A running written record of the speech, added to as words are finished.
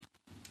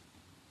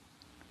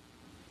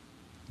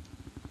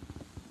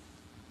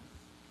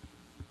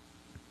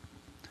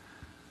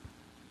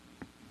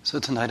So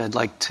tonight I'd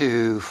like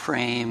to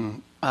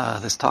frame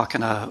this talk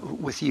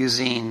with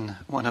using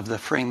one of the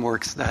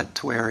frameworks that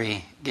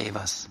Tueri gave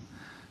us,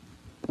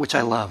 which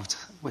I loved,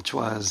 which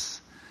was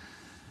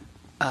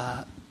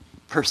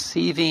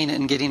perceiving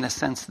and getting a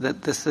sense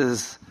that this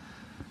is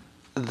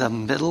the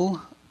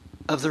middle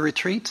of the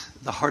retreat,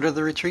 the heart of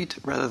the retreat,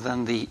 rather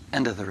than the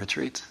end of the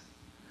retreat.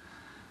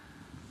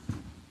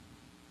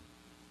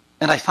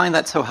 And I find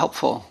that so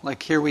helpful.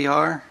 Like here we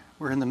are,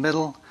 we're in the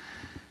middle,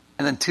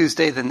 and then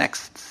Tuesday the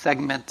next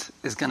segment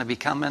is going to be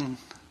coming,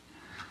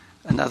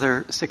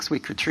 another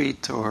 6-week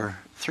retreat or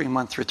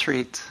 3-month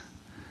retreat.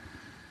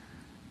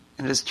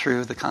 And it is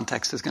true, the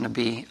context is going to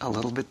be a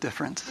little bit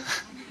different.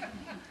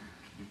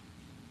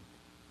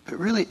 But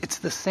really, it's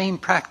the same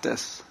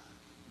practice.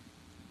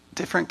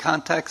 Different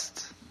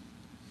context,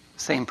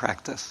 same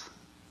practice.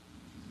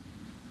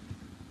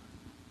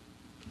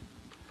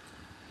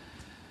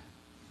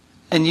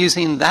 And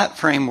using that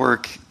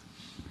framework,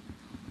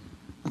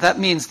 that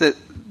means that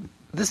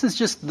this is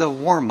just the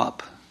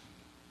warm-up.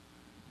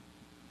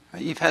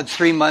 You've had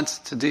 3 months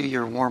to do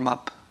your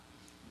warm-up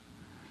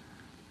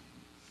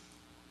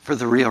for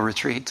the real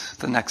retreat,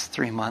 the next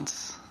 3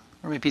 months.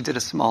 Or maybe you did a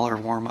smaller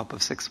warm-up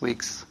of 6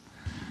 weeks.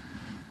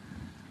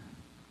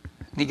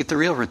 And you get the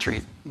real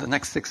retreat, the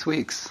next 6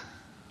 weeks.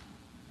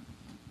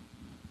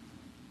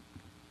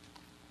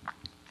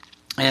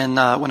 And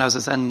when I was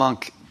a Zen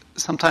monk,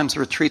 sometimes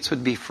retreats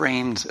would be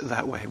framed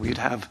that way. We'd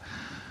have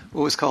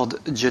what was called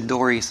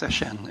Jidori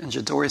session. And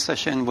Jidori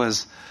session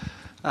was,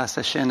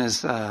 session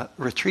is a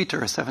retreat or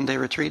a 7-day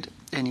retreat.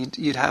 And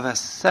you'd have a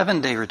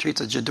 7-day retreat,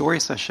 a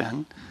Jidori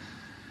session,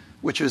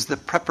 which was the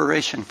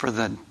preparation for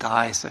the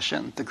Dai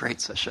session, the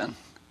great session.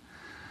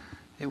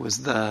 It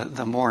was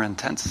the more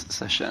intense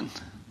session.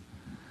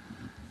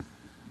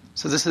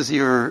 So this is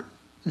your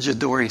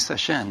Jidori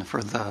session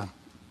for the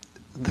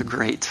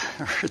great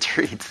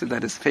retreat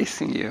that is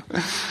facing you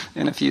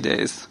in a few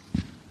days.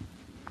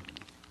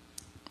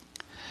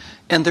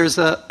 And there's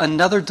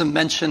another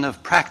dimension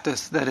of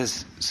practice that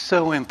is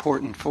so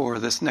important for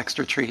this next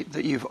retreat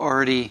that you've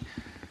already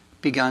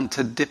begun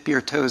to dip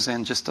your toes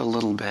in just a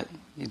little bit.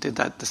 You did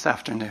that this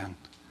afternoon.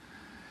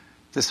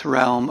 This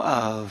realm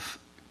of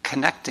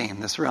connecting,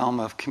 this realm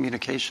of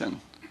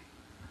communication.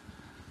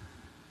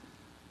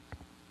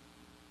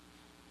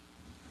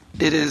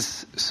 It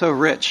is so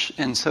rich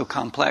and so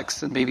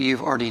complex, and maybe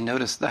you've already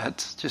noticed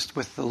that just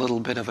with the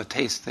little bit of a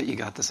taste that you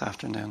got this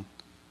afternoon.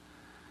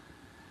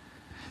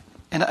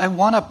 And I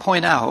want to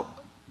point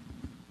out,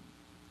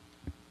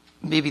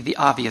 maybe the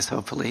obvious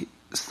hopefully,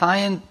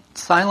 silent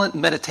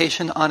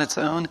meditation on its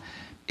own,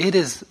 it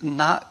is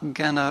not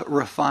going to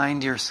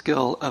refine your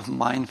skill of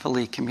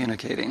mindfully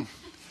communicating.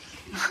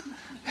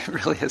 It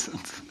really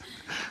isn't.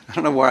 I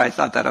don't know where I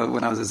thought that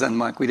when I was a Zen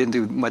monk. We didn't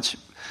do much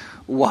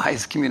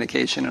wise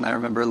communication, and I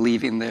remember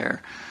leaving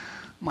there.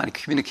 My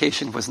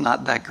communication was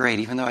not that great.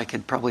 Even though I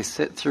could probably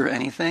sit through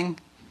anything,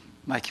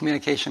 my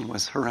communication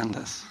was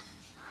horrendous.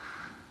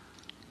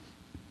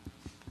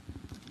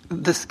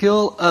 The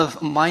skill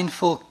of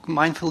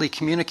mindfully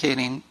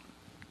communicating,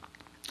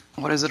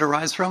 what does it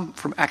arise from?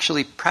 From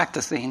actually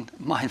practicing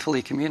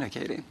mindfully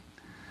communicating.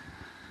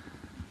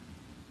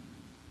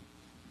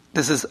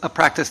 This is a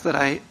practice that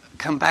I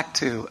come back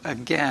to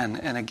again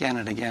and again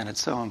and again.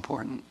 It's so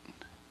important.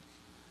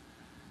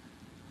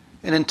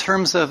 And in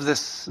terms of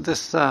this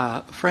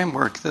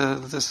framework,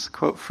 this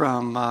quote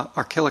from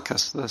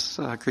Archilochus, this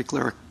Greek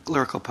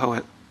lyrical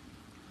poet,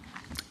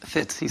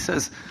 fits. He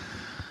says,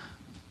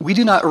 "We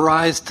do not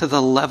rise to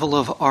the level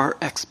of our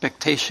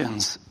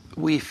expectations.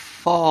 We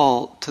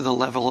fall to the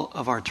level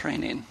of our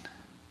training."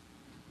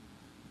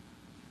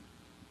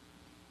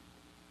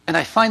 And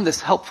I find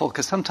this helpful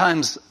because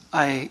sometimes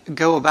I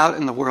go about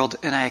in the world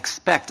and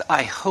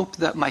I hope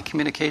that my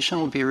communication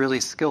will be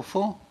really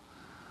skillful.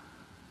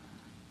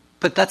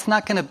 But that's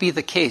not going to be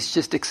the case.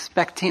 Just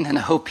expecting and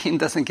hoping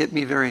doesn't get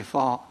me very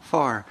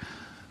far.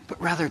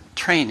 But rather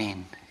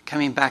training,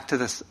 coming back to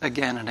this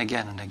again and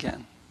again and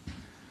again.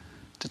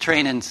 To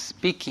train in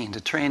speaking,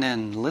 to train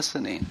in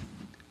listening.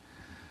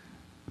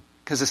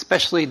 Because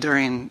especially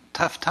during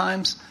tough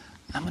times,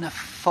 I'm going to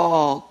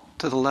fall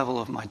to the level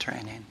of my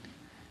training.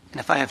 And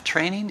if I have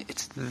training,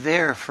 it's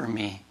there for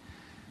me.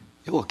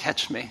 It will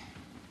catch me.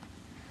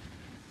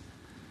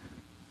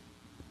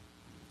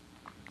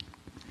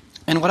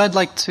 And what I'd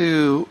like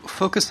to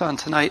focus on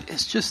tonight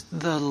is just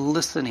the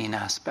listening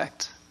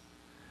aspect.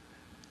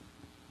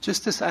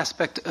 Just this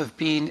aspect of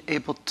being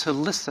able to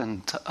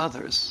listen to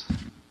others.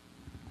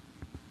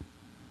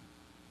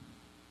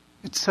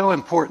 It's so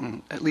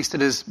important, at least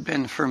it has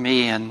been for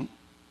me, and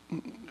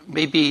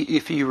maybe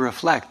if you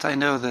reflect, I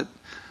know that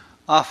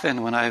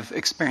often when I've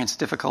experienced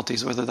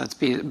difficulties, whether that's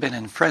been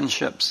in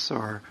friendships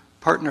or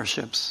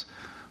partnerships,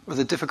 or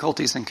the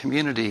difficulties in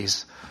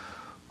communities,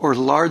 or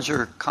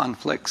larger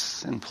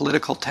conflicts and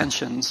political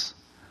tensions,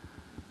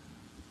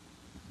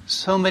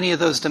 so many of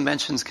those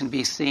dimensions can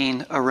be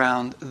seen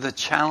around the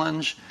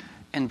challenge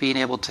in being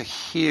able to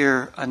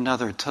hear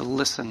another, to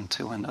listen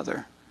to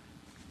another,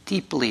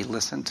 deeply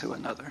listen to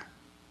another.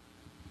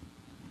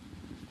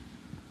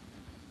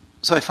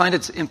 So I find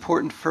it's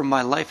important for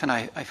my life, and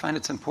I find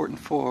it's important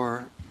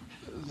for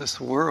this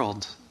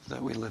world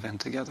that we live in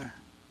together.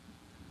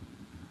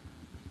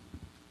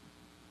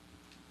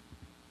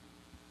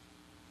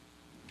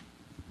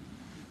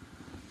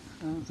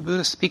 The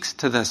Buddha speaks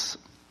to this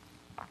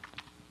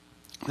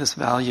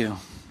value.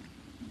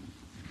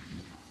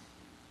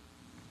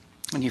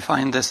 And you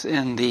find this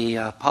in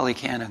the Pali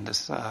Canon,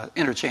 this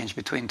interchange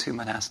between two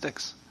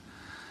monastics.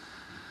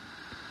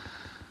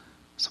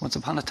 So once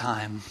upon a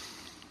time,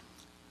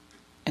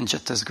 in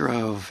Jetta's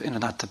Grove, in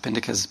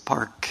Anathapindika's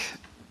park,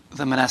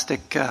 the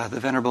monastic, the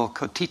Venerable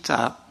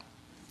Kotita,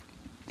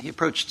 he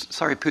approached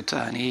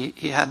Sariputta, and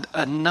he had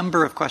a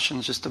number of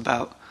questions just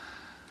about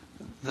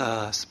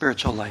the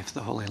spiritual life,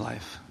 the holy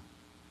life.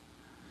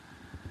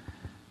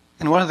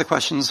 And one of the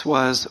questions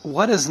was,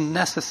 what is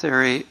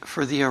necessary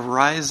for the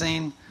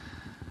arising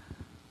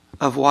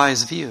of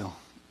wise view,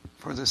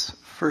 for this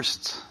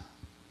first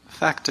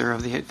factor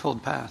of the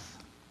Eightfold Path?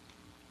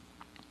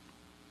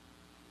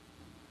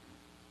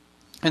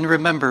 And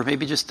remember,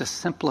 maybe just to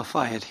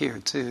simplify it here,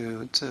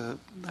 to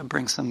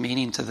bring some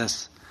meaning to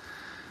this,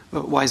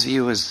 wise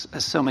view has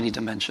so many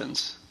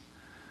dimensions.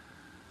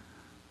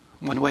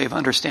 One way of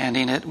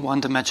understanding it, one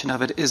dimension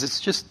of it, is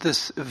it's just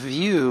this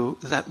view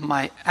that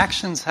my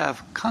actions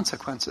have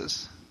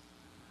consequences.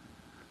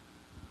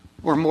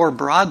 Or more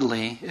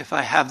broadly, if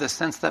I have the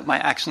sense that my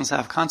actions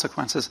have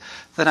consequences,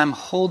 that I'm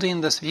holding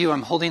this view,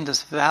 I'm holding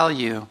this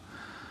value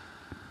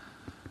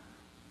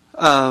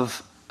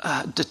of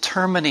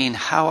determining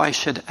how I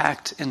should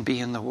act and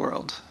be in the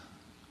world.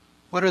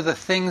 What are the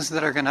things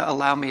that are going to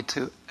allow me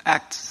to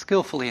act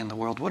skillfully in the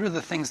world? What are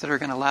the things that are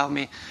going to allow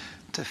me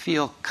to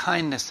feel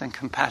kindness and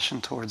compassion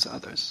towards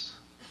others?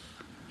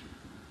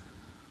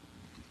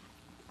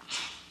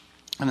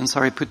 And then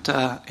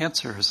Sariputta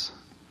answers,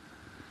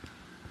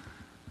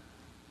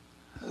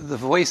 the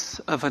voice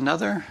of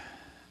another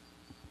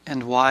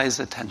and wise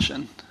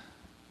attention.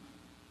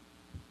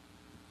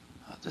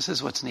 This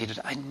is what's needed.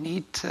 I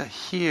need to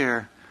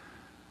hear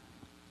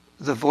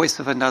the voice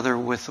of another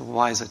with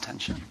wise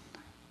attention.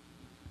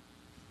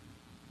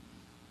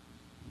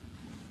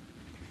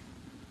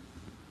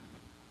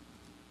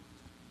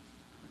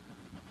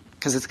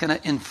 Because it's going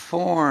to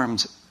inform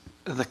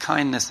the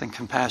kindness and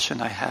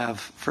compassion I have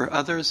for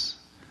others,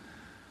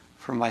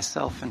 for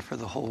myself, and for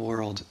the whole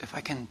world, if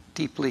I can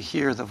deeply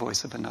hear the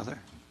voice of another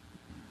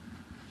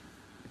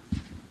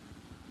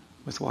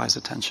with wise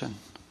attention.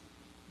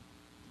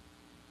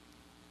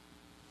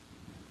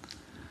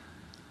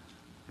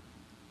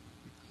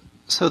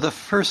 So the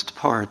first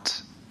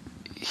part,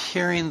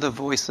 hearing the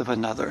voice of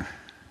another.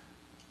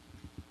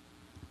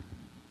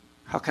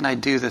 How can I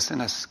do this in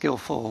a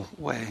skillful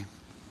way?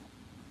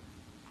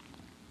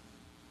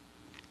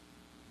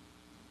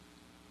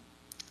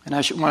 And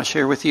I want to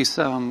share with you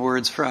some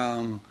words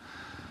from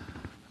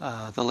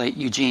the late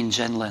Eugene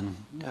Gendlin.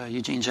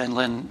 Eugene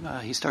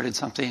Gendlin, he started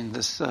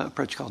this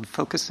approach called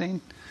focusing.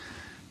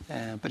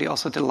 But he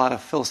also did a lot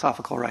of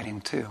philosophical writing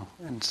too,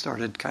 and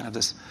started kind of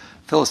this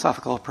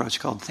philosophical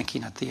approach called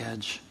thinking at the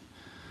edge.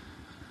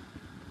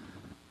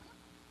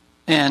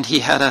 And he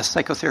had a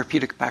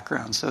psychotherapeutic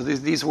background. So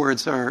these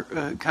words are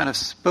kind of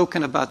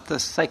spoken about the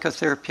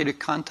psychotherapeutic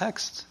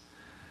context,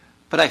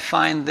 but I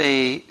find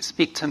they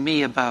speak to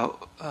me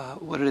about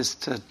what it is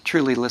to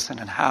truly listen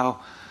and how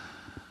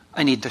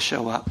I need to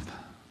show up.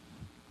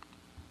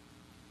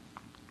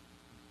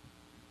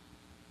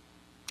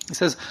 He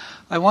says,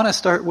 I want to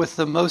start with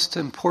the most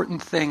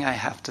important thing I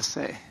have to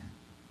say.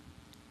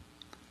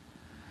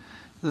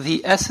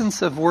 The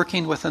essence of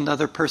working with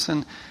another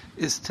person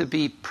is to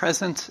be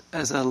present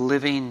as a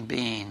living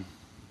being.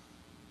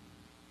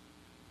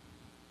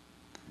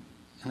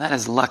 And that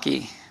is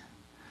lucky.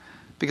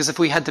 Because if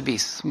we had to be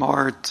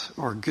smart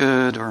or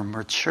good or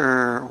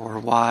mature or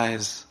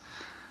wise,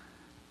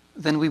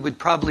 then we would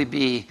probably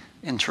be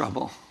in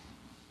trouble.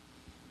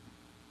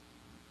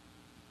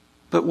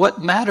 But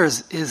what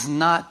matters is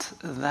not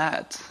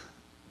that.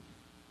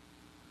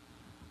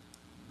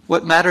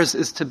 What matters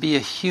is to be a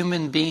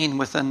human being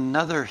with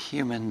another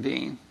human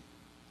being.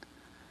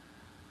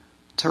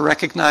 To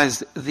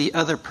recognize the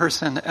other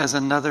person as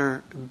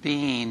another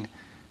being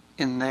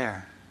in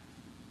there.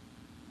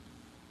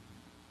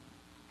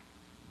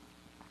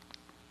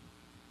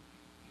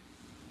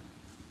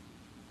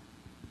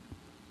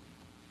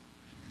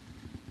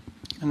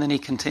 And then he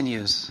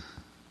continues.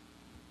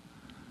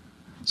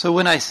 So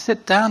when I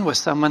sit down with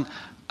someone,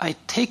 I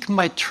take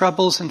my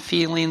troubles and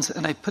feelings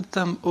and I put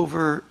them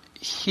over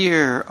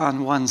here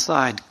on one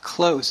side,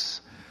 close,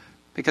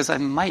 because I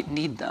might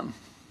need them.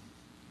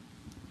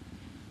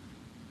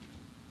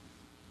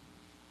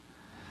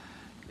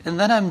 And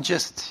then I'm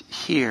just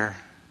here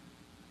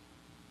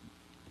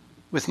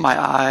with my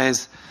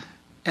eyes,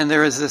 and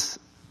there is this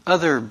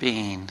other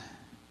being.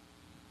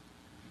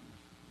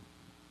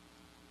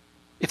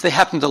 If they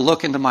happen to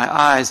look into my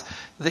eyes,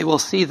 they will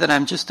see that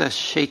I'm just a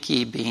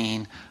shaky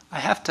being. I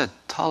have to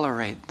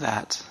tolerate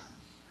that.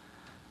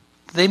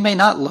 They may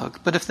not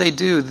look, but if they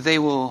do, they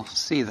will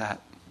see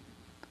that.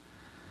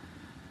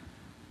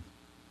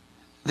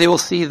 They will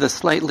see the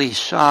slightly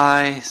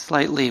shy,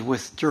 slightly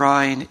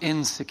withdrawing,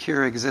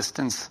 insecure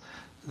existence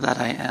that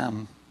I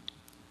am.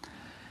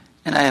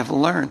 And I have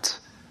learned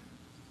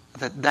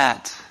that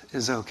that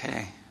is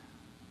okay.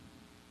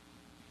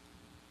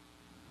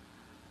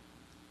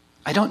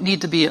 I don't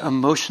need to be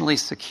emotionally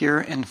secure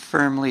and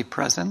firmly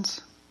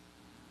present.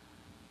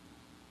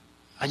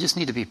 I just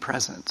need to be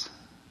present.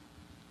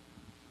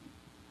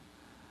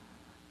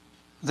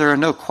 There are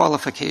no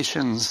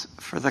qualifications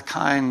for the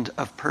kind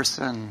of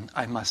person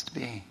I must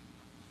be.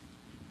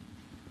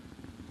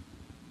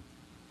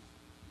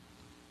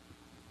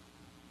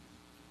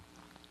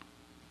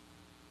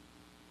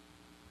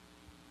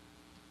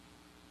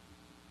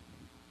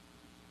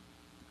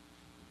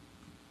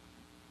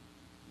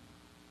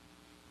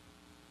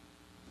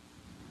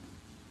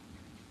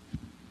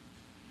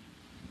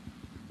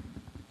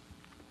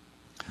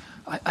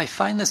 I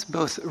find this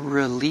both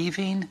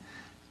relieving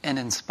and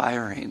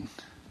inspiring.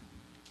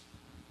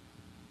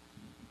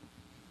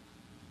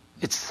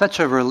 It's such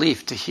a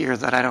relief to hear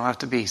that I don't have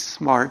to be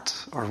smart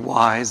or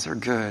wise or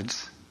good.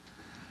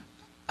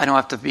 I don't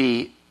have to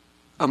be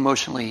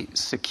emotionally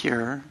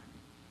secure.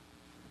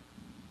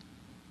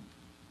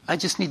 I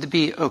just need to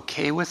be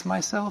okay with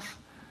myself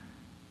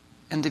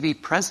and to be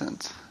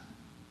present.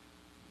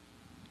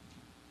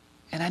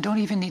 And I don't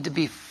even need to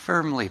be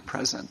firmly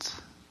present.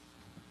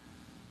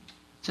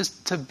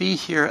 Just to be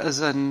here as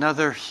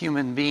another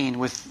human being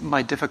with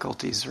my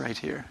difficulties right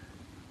here.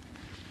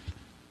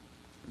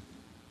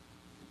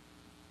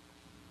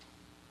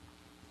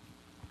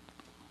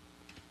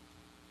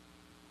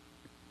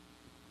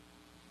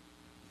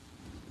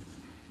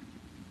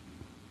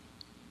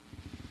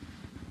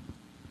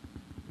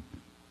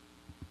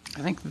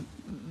 I think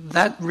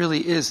that really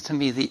is, to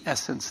me, the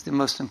essence, the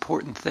most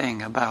important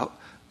thing about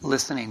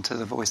listening to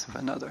the voice of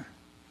another.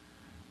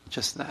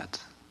 Just that.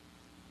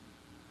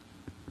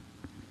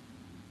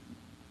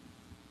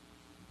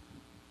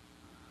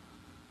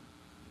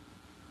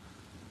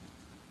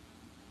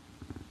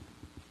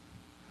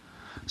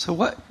 So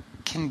what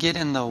can get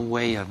in the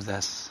way of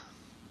this?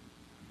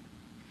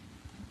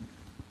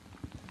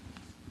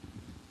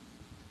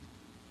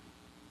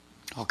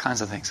 All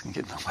kinds of things can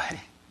get in the way.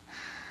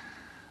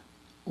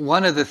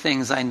 One of the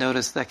things I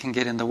notice that can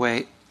get in the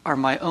way are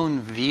my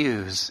own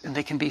views, and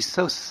they can be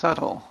so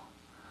subtle.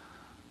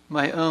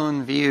 My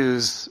own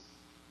views,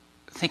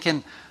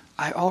 thinking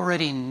I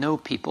already know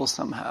people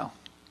somehow.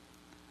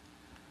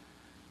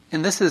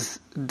 And this is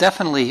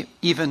definitely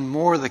even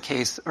more the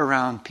case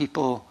around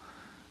people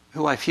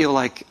who I feel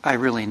like I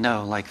really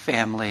know, like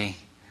family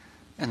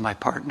and my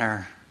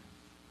partner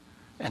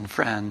and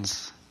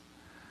friends.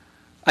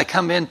 I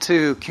come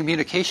into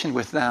communication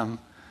with them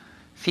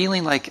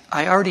feeling like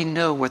I already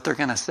know what they're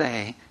going to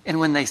say.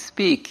 And when they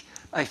speak,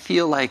 I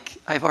feel like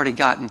I've already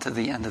gotten to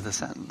the end of the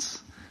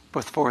sentence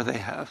before they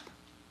have.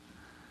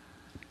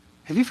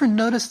 Have you ever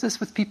noticed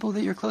this with people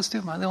that you're close to?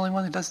 Am I the only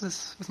one who does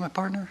this with my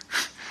partner?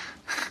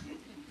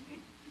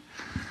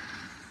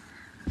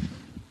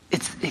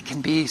 It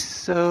can be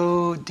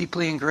so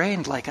deeply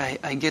ingrained, like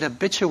I get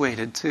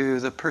habituated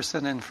to the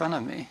person in front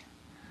of me,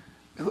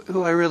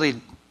 who I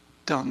really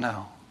don't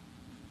know.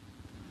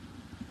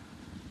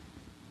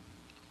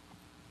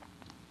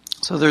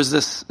 So there's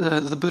this,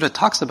 the Buddha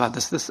talks about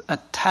this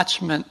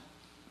attachment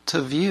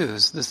to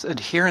views, this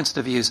adherence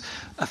to views,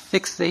 a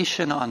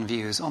fixation on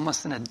views,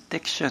 almost an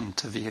addiction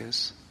to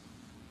views.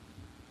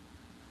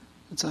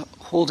 It's a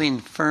holding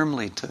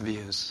firmly to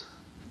views.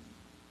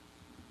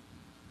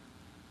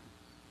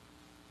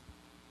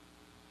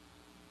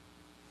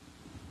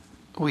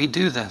 We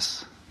do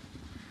this,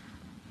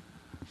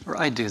 or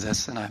I do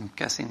this, and I'm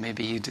guessing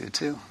maybe you do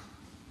too.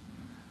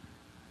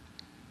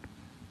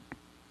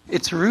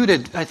 It's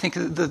rooted, I think,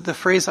 the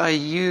phrase I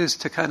use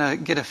to kind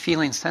of get a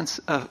feeling sense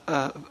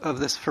of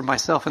this for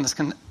myself, and this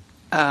can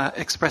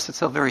express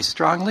itself very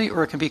strongly,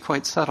 or it can be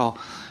quite subtle,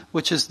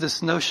 which is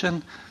this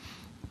notion,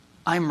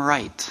 I'm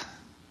right.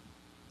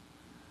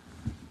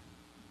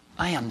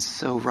 I am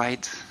so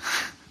right.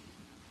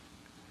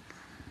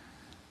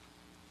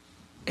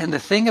 And the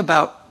thing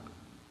about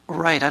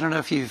right, I don't know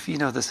if you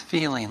know this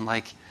feeling,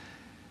 like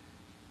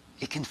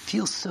it can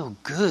feel so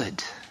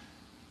good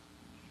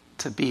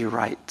to be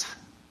right.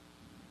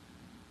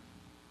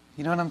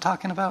 You know what I'm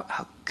talking about?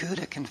 How good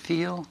it can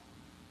feel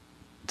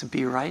to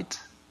be right.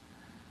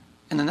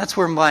 And then that's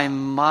where my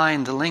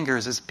mind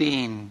lingers, as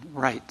being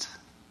right.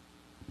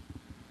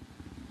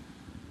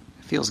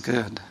 It feels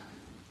good.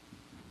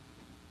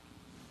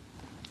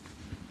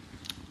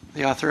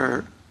 The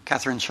author,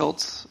 Catherine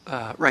Schultz,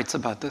 writes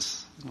about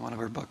this in one of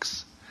her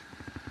books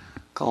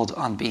called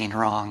On Being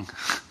Wrong.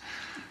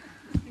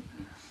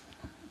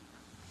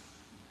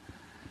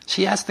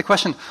 She asked the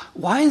question,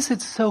 why is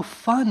it so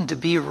fun to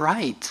be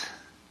right?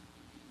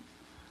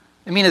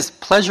 I mean, as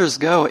pleasures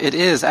go, it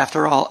is,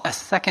 after all, a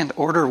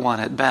second-order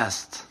one at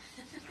best.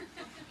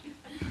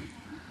 I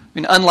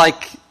mean,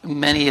 unlike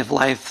many of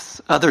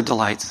life's other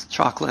delights,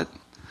 chocolate,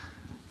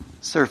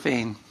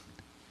 surfing,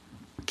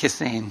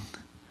 kissing,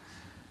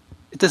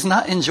 it does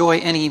not enjoy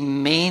any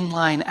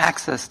mainline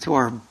access to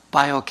our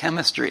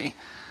biochemistry.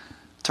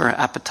 to our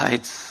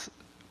appetites,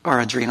 our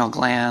adrenal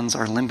glands,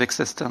 our limbic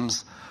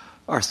systems,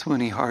 our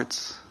swoony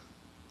hearts.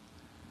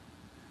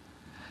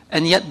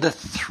 And yet the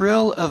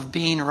thrill of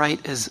being right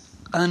is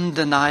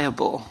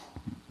undeniable,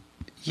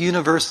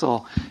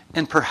 universal,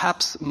 and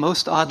perhaps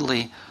most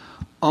oddly,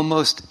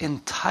 almost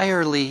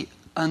entirely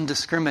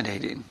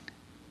undiscriminating.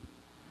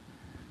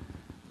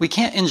 We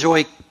can't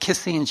enjoy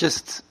kissing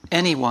just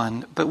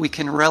anyone, but we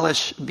can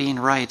relish being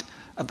right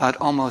about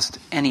almost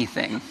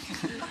anything.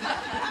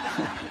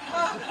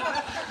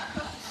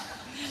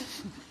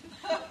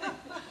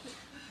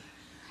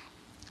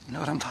 You know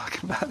what I'm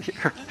talking about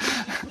here?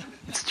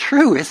 It's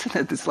true, isn't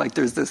it? It's like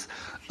there's this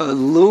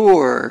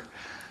allure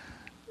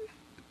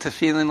to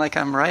feeling like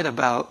I'm right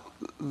about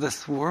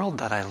this world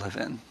that I live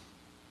in.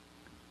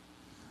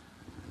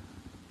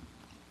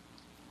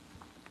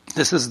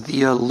 This is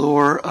the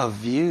allure of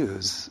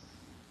views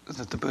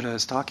that the Buddha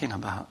is talking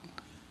about.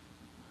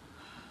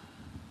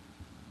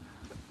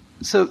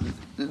 So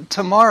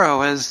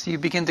tomorrow, as you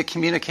begin to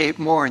communicate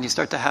more and you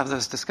start to have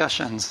those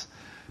discussions,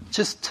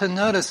 just to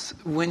notice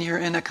when you're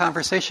in a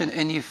conversation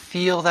and you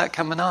feel that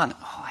coming on.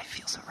 Oh, I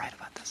feel so right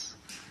about this.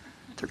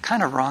 They're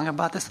kind of wrong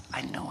about this.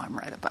 I know I'm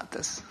right about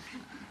this.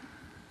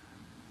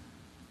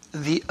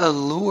 The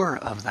allure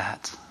of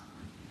that.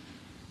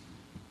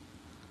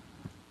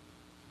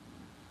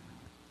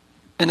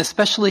 And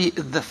especially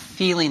the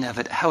feeling of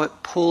it, how it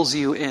pulls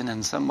you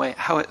in some way,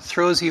 how it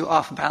throws you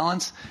off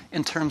balance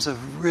in terms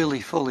of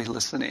really fully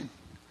listening.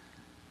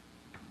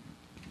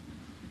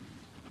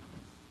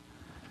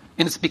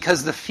 And it's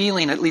because the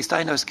feeling, at least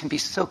I notice, can be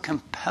so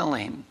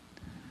compelling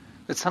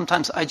that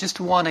sometimes I just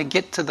want to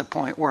get to the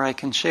point where I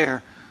can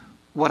share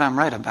what I'm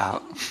right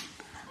about,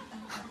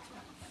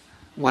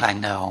 what I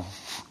know.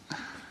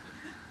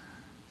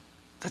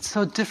 That's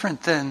so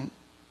different than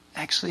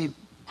actually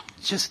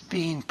just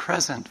being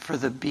present for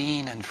the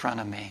being in front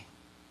of me.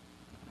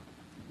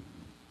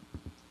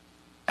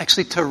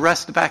 Actually to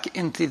rest back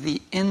into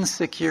the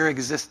insecure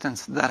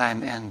existence that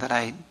I'm in, that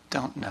I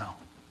don't know.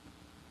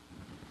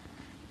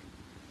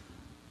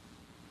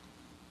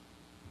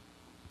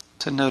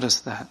 To notice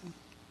that.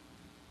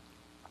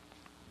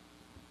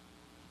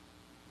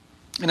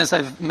 And as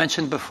I've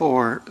mentioned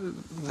before,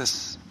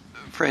 this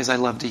phrase I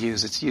love to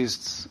use, it's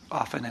used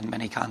often in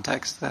many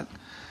contexts, that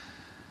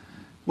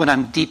when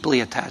I'm deeply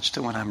attached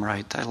to when I'm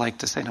right, I like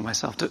to say to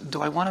myself,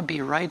 do I want to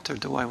be right or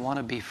do I want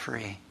to be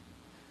free?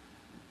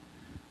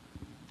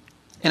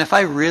 And if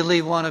I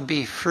really want to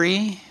be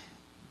free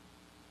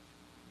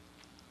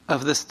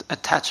of this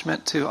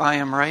attachment to I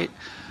am right,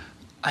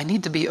 I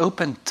need to be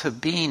open to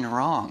being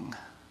wrong.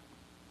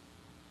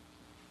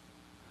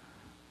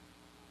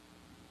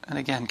 And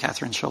again,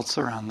 Catherine Schultz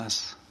around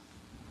this.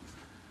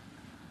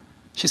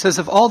 She says,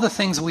 of all the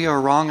things we are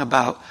wrong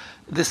about,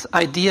 this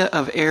idea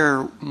of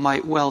error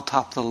might well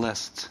top the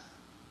list.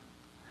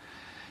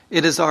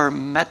 It is our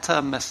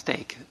meta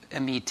mistake,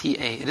 M-E-T-A.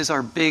 It is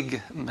our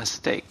big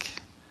mistake.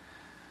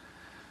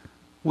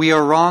 We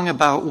are wrong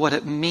about what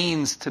it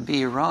means to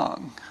be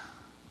wrong.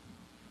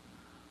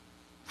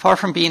 Far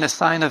from being a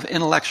sign of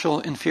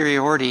intellectual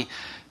inferiority,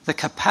 the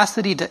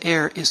capacity to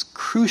err is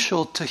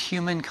crucial to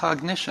human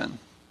cognition.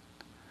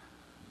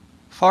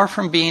 Far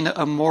from being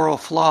a moral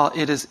flaw,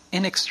 it is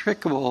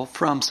inextricable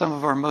from some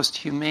of our most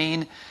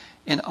humane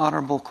and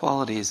honorable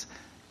qualities: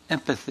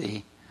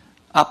 empathy,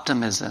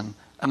 optimism,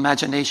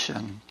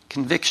 imagination,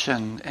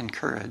 conviction, and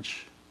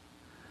courage.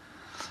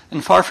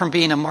 And far from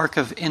being a mark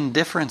of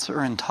indifference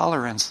or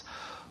intolerance,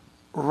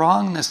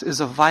 wrongness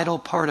is a vital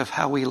part of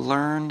how we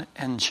learn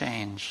and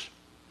change.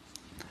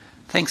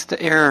 Thanks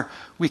to error,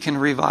 we can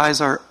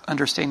revise our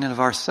understanding of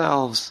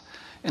ourselves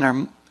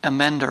and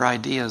amend our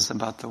ideas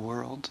about the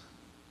world.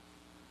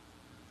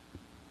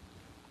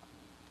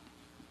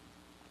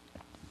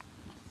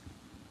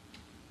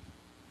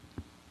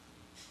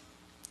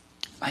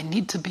 I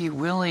need to be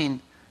willing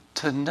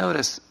to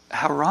notice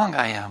how wrong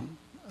I am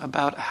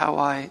about how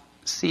I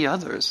see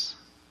others.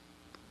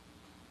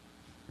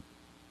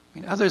 I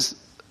mean, others,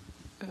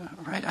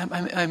 right?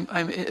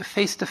 I'm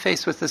face to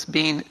face with this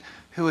being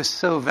who is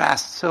so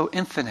vast, so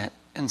infinite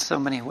in so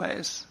many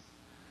ways.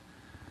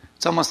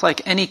 It's almost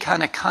like any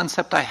kind of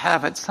concept I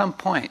have at some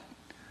point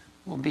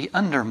will be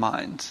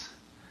undermined,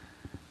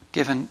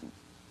 given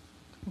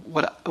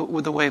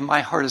the way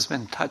my heart has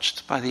been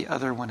touched by the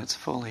other when it's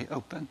fully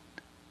open.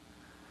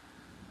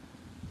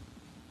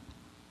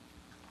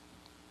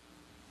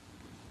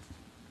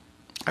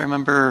 I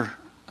remember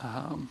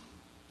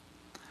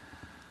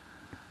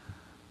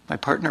my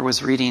partner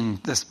was reading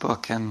this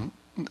book, and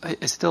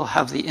I still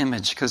have the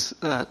image, because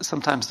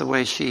sometimes the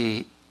way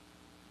she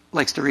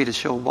likes to read is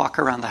she'll walk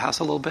around the house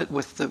a little bit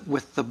with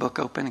the book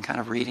open and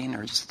kind of reading,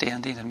 or just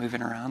standing and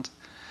moving around.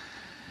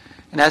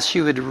 And as she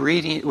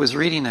was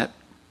reading it,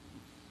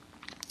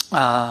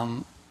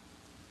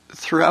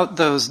 throughout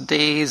those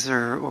days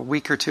or a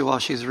week or two while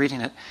she was reading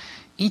it,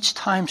 each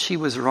time she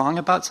was wrong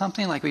about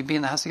something, like we'd be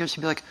in the house together,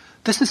 she'd be like,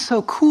 "This is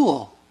so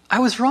cool. I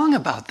was wrong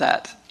about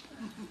that.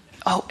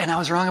 Oh, and I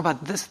was wrong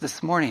about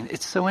this morning.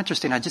 It's so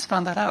interesting. I just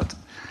found that out."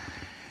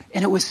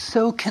 And it was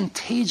so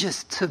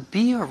contagious to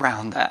be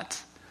around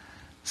that.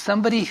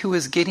 Somebody who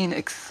was getting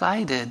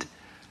excited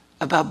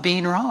about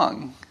being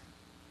wrong.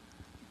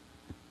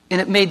 And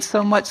it made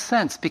so much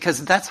sense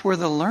because that's where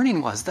the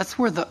learning was. That's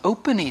where the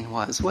opening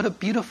was. What a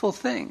beautiful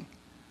thing.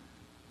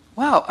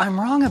 Wow, I'm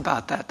wrong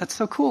about that. That's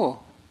so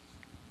cool.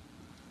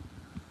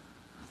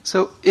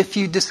 So if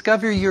you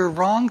discover you're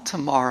wrong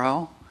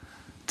tomorrow,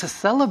 to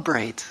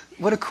celebrate,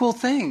 what a cool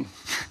thing.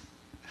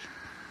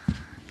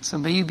 So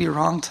may you be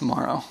wrong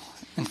tomorrow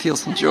and feel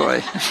some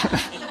joy.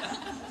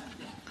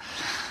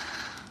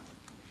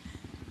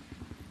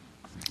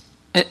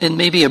 And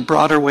maybe a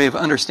broader way of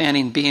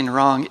understanding being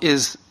wrong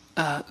is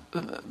a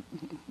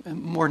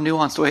more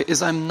nuanced way,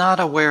 is I'm not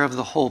aware of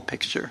the whole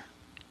picture.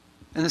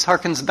 And this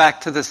harkens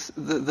back to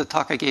the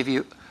talk I gave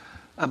you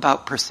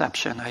about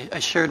perception. I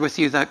shared with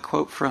you that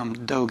quote from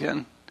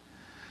Dogen,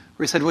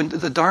 where he said, when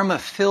the Dharma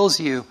fills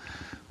you,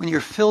 when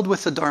you're filled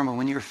with the Dharma,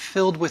 when you're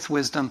filled with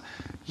wisdom,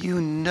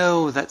 you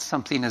know that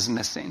something is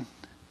missing.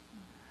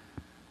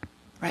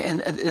 Right?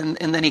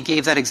 And then he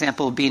gave that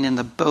example of being in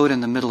the boat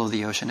in the middle of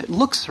the ocean. It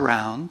looks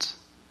round,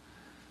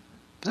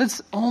 but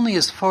it's only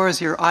as far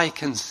as your eye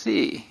can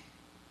see.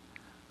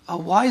 A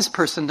wise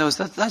person knows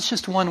that that's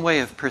just one way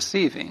of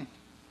perceiving.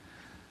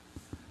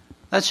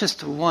 That's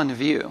just one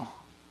view.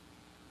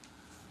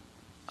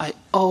 I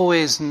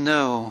always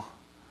know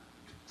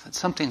that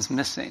something's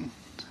missing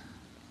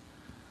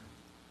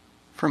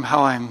from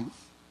how I'm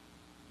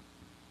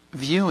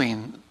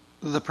viewing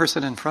the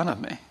person in front of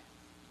me.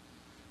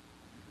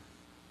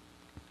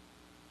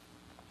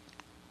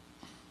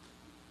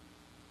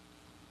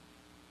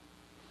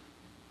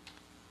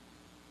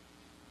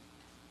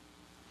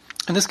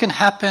 And this can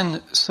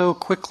happen so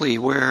quickly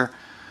where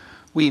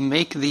we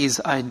make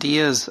these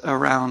ideas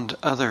around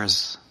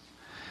others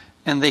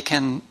and they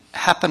can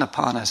happen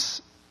upon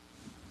us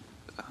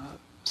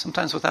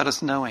sometimes without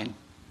us knowing.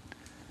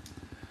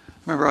 I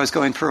remember I was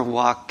going for a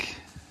walk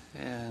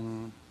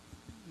in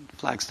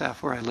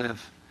Flagstaff where I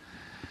live.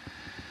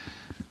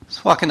 I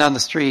was walking down the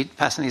street,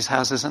 passing these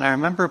houses, and I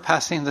remember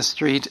passing the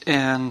street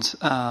and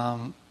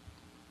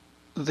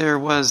there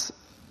was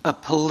a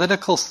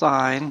political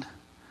sign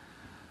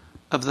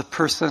of the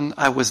person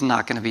I was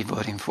not going to be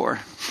voting for.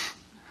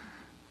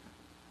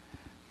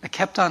 I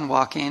kept on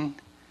walking,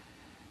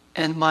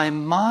 and my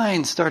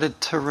mind started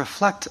to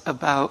reflect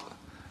about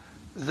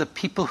the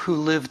people who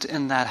lived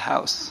in that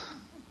house.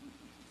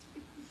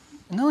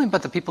 Not only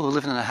about the people who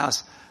lived in the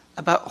house,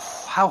 about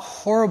how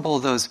horrible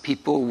those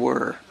people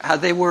were, how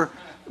they were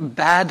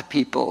bad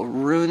people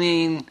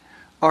ruining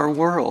our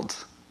world.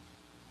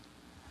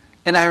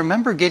 And I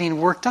remember getting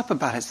worked up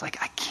about it. It's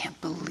like, I can't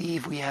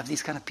believe we have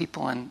these kind of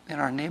people in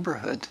our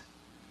neighborhood.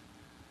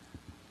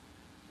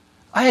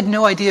 I had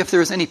no idea if there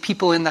was any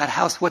people in that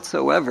house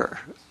whatsoever.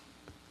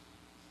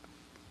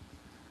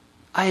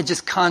 I had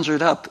just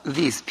conjured up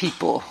these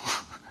people.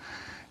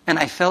 And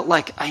I felt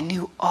like I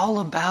knew all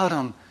about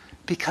them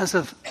because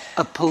of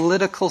a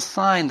political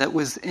sign that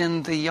was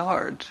in the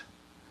yard.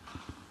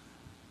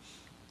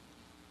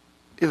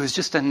 It was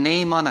just a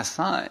name on a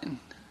sign.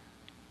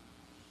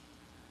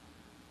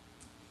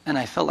 And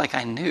I felt like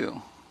I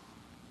knew.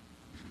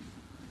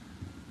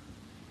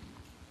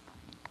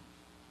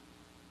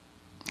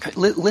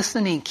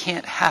 Listening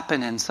can't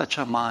happen in such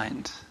a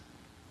mind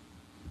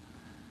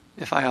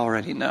if I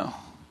already know.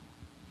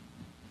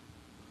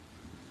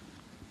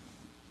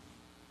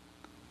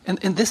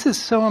 And this is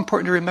so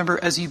important to remember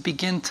as you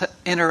begin to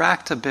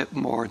interact a bit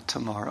more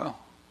tomorrow.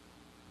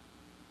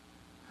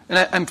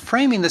 And I'm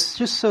framing this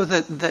just so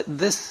that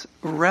this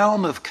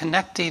realm of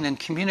connecting and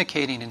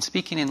communicating and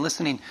speaking and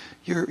listening,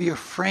 you're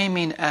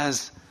framing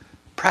as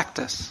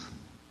practice.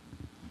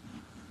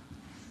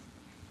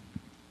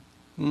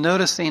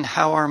 Noticing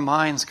how our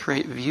minds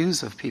create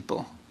views of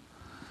people.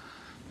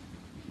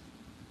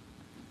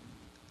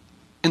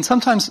 And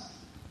sometimes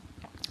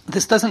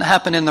this doesn't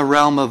happen in the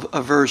realm of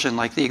aversion,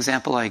 like the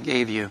example I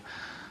gave you,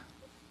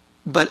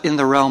 but in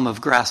the realm of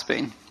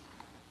grasping.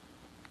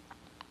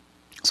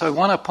 So I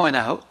want to point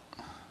out,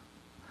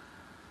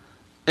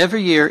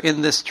 every year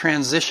in this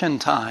transition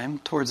time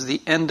towards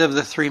the end of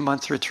the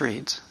 3-month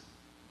retreat,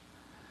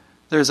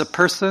 there's a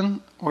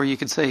person, or you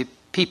could say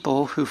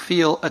people, who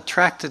feel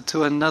attracted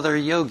to another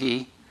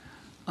yogi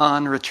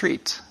on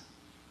retreat,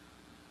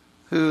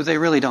 who they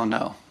really don't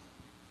know.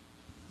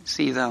 You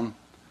see them,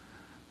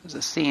 there's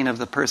a scene of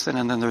the person,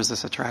 and then there's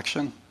this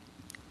attraction.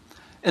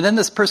 And then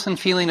this person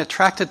feeling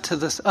attracted to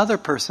this other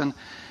person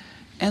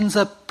ends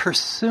up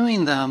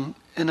pursuing them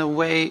in a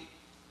way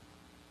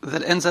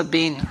that ends up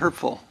being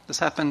hurtful. This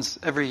happens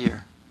every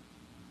year.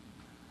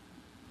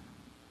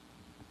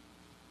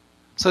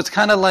 So it's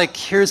kind of like,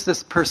 here's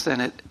this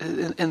person,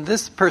 and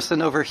this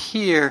person over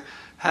here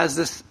has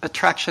this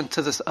attraction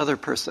to this other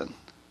person.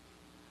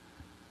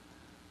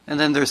 And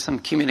then there's some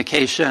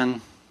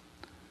communication.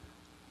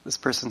 This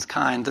person's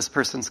kind, this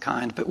person's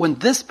kind. But when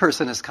this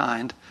person is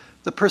kind,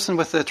 the person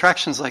with the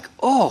attraction is like,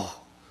 oh,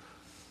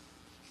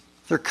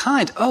 they're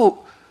kind.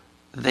 Oh,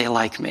 they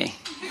like me.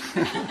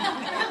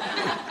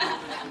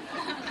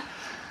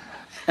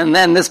 And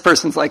then this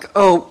person's like,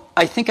 oh,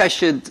 I think I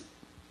should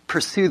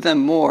pursue them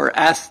more,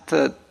 ask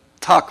to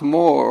talk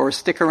more or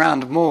stick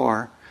around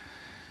more.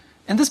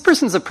 And this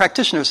person's a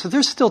practitioner, so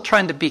they're still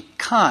trying to be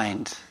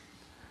kind.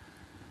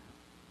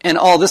 And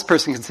all this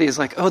person can see is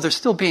like, oh, they're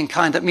still being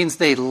kind. That means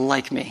they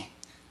like me.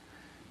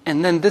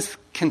 And then this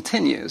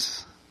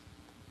continues.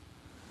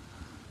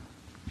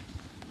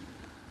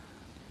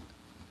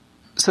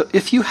 So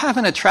if you have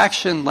an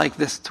attraction like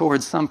this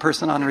towards some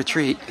person on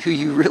retreat who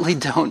you really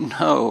don't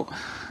know,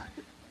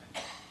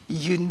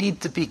 you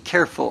need to be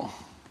careful.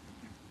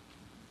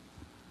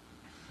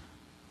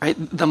 Right?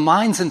 The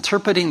mind's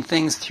interpreting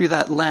things through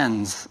that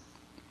lens.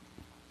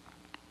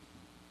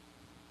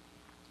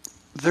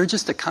 They're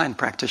just a kind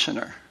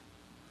practitioner.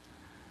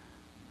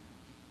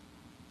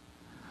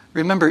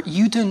 Remember,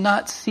 you do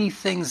not see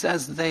things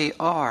as they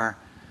are.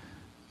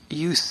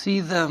 You see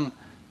them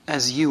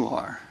as you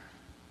are.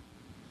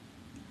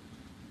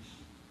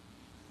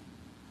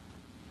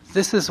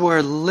 This is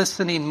where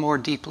listening more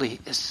deeply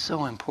is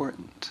so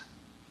important.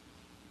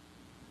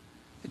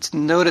 It's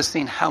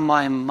noticing how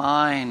my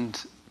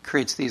mind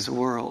creates these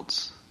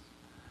worlds.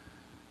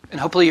 And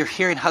hopefully you're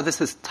hearing how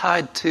this is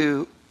tied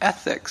to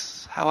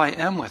ethics, how I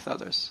am with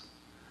others.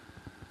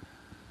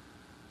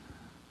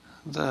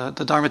 The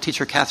Dharma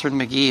teacher, Catherine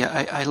McGee,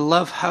 I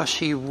love how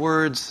she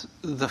words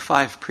the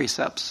 5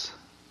 precepts.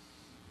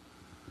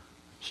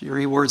 She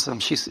rewords them.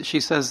 She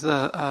says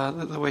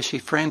the way she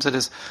frames it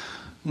is,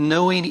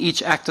 knowing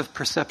each act of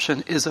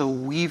perception is a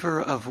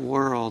weaver of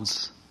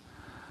worlds.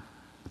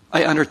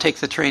 I undertake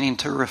the training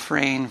to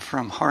refrain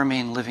from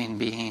harming living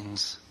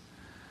beings.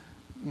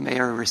 May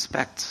I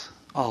respect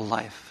all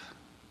life.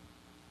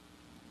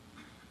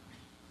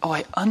 Oh,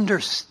 I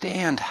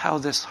understand how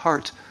this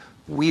heart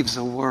weaves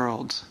a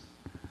world.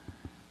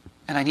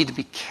 And I need to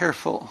be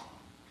careful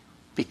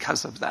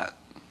because of that.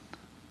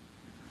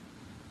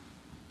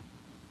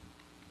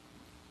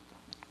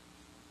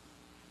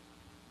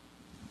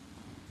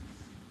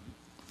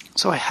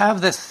 So I have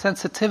this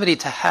sensitivity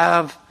to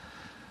have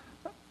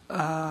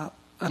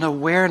an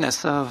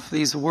awareness of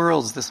these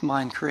worlds this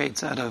mind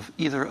creates out of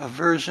either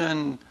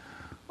aversion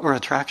or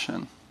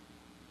attraction.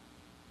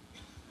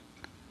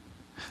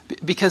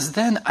 Because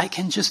then I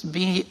can just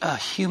be a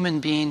human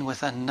being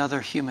with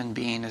another human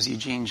being, as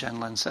Eugene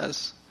Genlin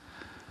says.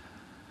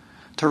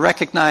 To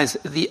recognize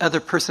the other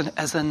person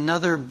as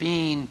another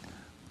being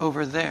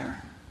over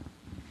there.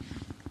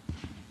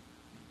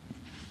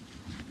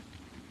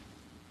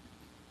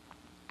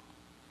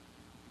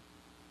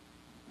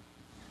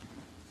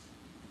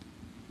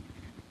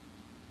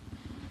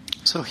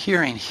 So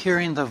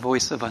hearing the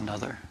voice of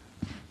another.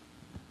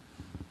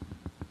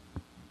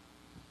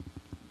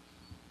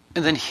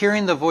 And then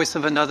hearing the voice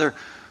of another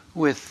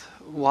with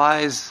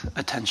wise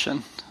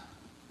attention.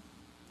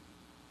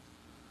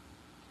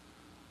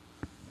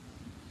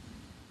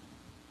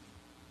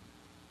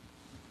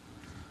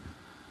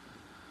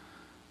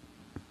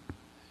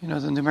 You know,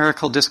 the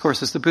numerical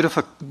discourses, the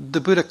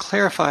Buddha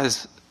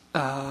clarifies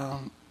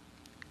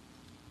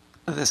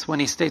this when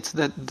he states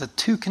that the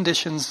 2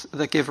 conditions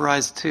that give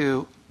rise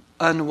to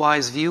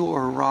unwise view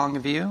or wrong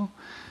view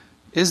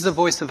is the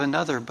voice of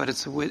another, but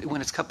it's when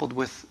it's coupled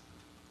with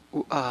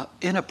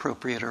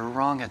inappropriate or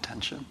wrong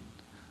attention,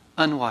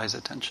 unwise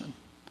attention.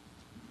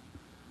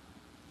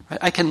 Right?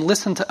 I can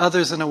listen to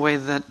others in a way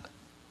that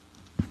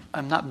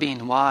I'm not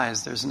being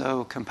wise. There's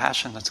no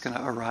compassion that's going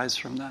to arise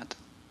from that.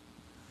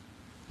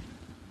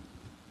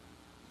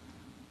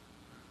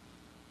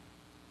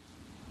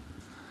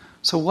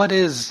 So what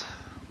is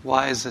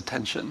wise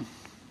attention?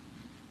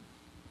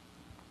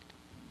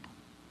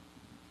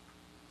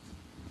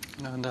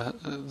 And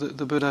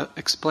the Buddha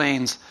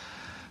explains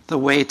the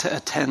way to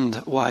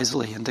attend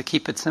wisely. And to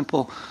keep it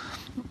simple,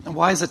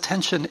 wise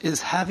attention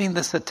is having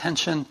this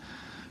attention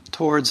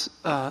towards,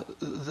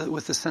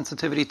 with the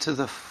sensitivity to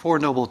the 4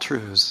 Noble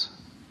Truths.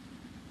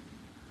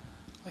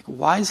 Like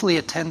wisely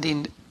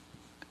attending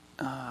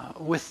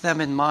with them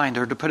in mind,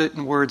 or to put it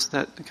in words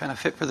that kind of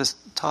fit for this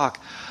talk,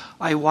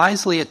 I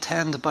wisely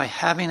attend by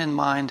having in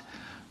mind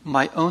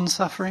my own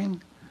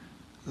suffering,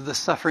 the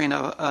suffering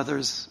of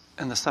others,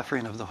 and the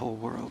suffering of the whole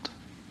world.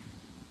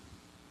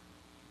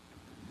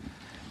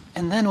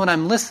 And then when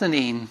I'm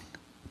listening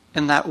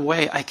in that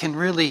way, I can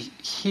really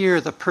hear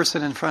the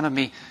person in front of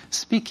me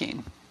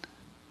speaking.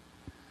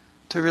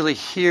 To really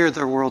hear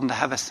their world and to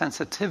have a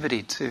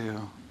sensitivity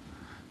to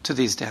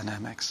these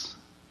dynamics.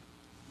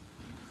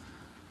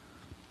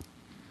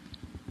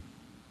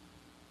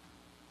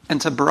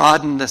 And to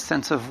broaden the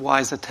sense of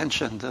wise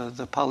attention,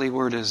 the Pali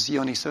word is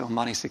yoniso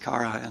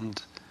manasikara, and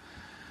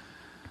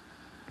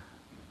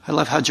I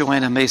love how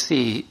Joanna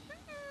Macy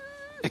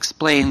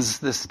explains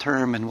this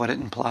term and what it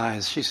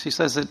implies. She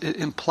says it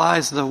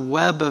implies the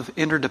web of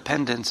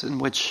interdependence in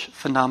which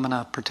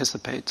phenomena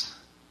participate.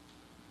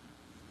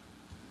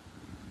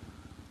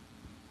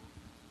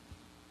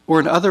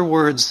 Or in other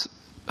words,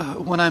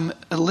 when I'm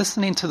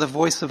listening to the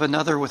voice of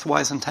another with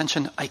wise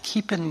intention, I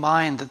keep in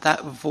mind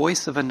that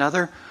voice of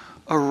another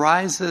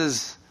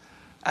arises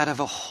out of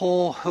a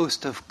whole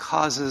host of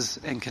causes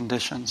and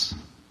conditions.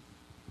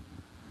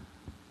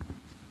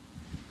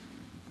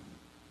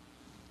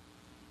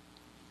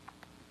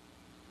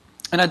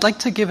 And I'd like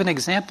to give an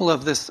example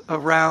of this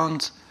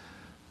around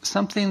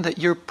something that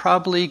you're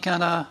probably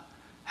gonna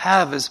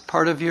have as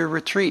part of your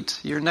retreat,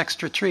 your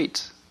next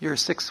retreat, your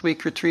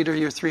 6-week retreat or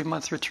your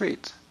 3-month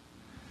retreat.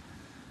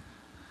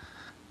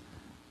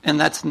 And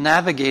that's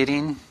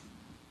navigating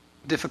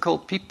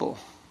difficult people.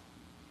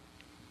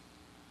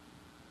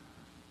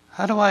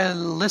 How do I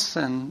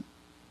listen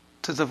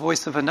to the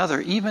voice of another,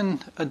 even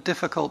a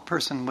difficult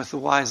person, with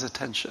wise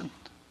attention?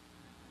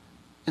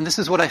 And this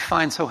is what I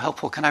find so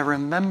helpful. Can I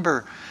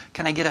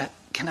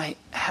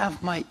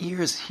have my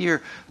ears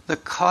hear the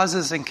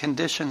causes and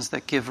conditions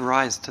that give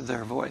rise to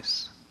their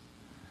voice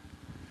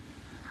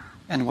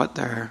and what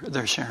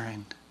they're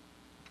sharing?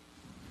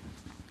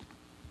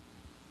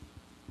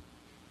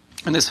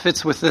 And this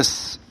fits with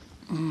this,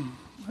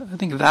 I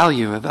think, a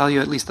value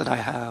at least that I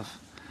have.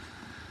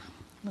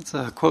 It's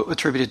a quote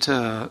attributed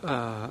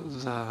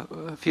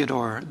to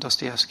Fyodor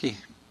Dostoevsky,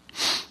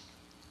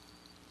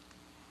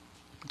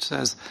 which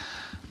says,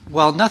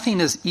 "While nothing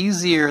is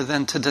easier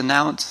than to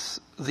denounce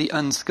the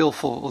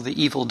unskillful," or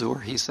the evildoer,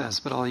 he says,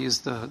 but I'll use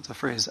the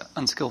phrase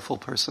unskillful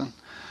person.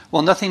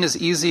 "While nothing is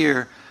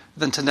easier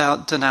than to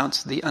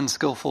denounce the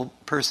unskillful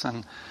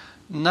person,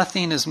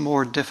 nothing is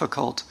more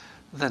difficult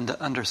than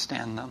to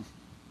understand them."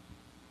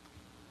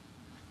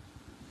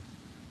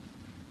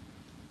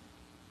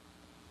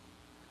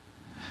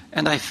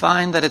 And I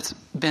find that it's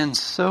been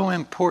so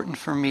important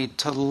for me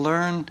to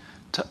learn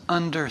to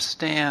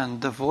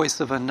understand the voice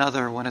of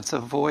another when it's a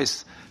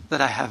voice that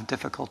I have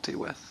difficulty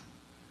with.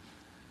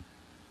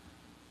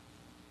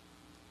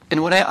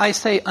 And when I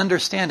say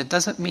understand, it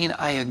doesn't mean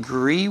I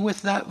agree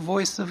with that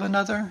voice of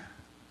another,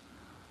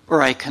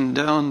 or I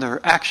condone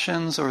their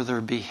actions or their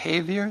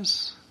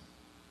behaviors.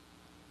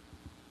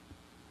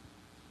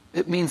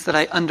 It means that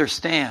I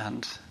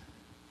understand.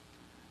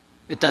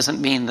 It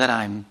doesn't mean that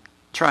I'm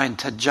trying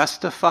to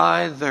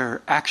justify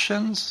their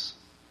actions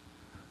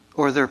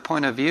or their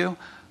point of view.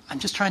 I'm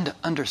just trying to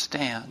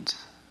understand.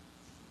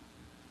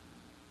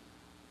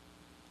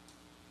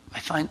 I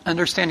find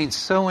understanding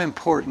so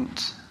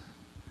important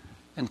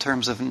in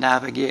terms of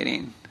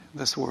navigating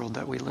this world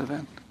that we live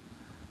in,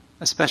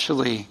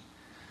 especially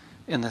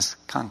in this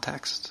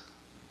context.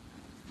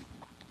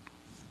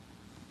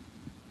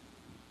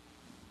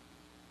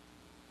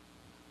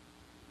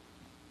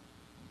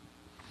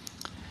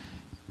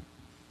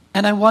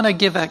 And I want to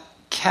give a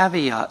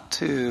caveat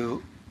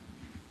to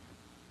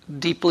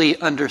deeply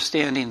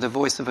understanding the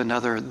voice of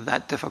another,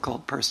 that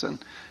difficult person,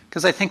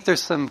 because I think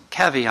there's some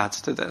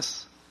caveats to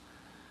this.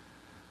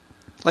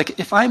 Like,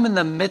 if I'm in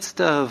the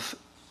midst of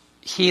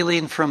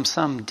healing from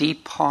some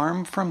deep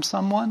harm from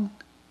someone,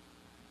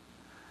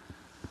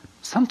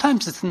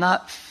 sometimes it's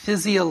not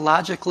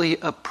physiologically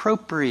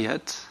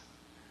appropriate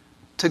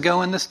to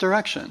go in this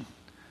direction.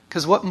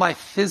 Because what my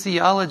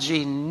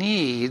physiology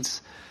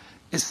needs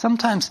is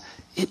sometimes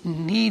it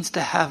needs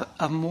to have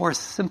a more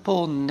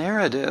simple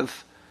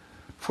narrative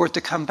for it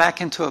to come back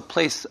into a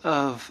place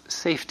of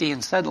safety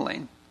and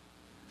settling.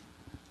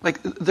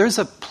 Like, there's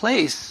a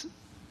place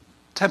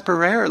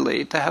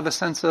temporarily to have a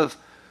sense of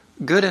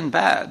good and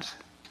bad,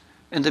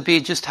 and to be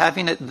just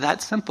having it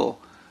that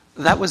simple.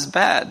 That was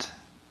bad.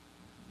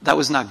 That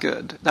was not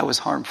good. That was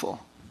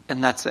harmful.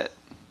 And that's it.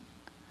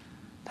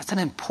 That's an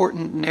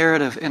important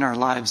narrative in our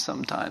lives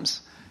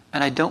sometimes.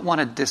 And I don't want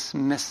to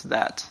dismiss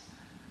that,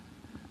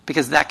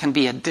 because that can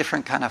be a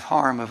different kind of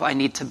harm of I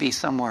need to be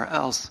somewhere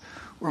else,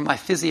 where my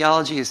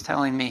physiology is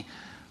telling me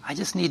I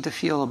just need to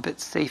feel a bit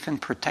safe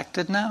and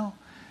protected now,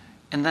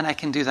 and then I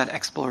can do that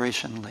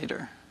exploration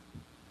later.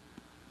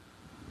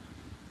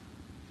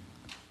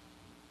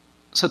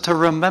 So to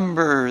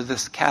remember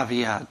this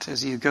caveat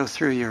as you go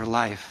through your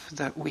life,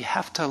 that we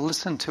have to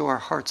listen to our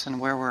hearts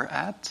and where we're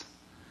at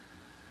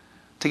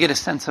to get a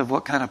sense of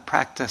what kind of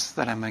practice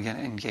that I'm going to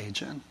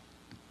engage in.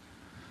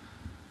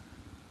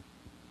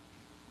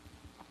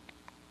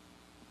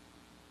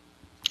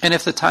 And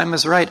if the time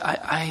is right,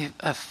 I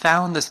have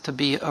found this to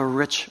be a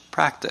rich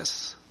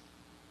practice.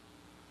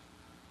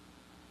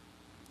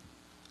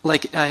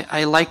 Like,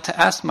 I like to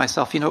ask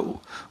myself,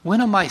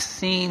 when am I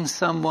seeing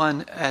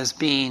someone as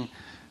being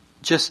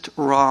just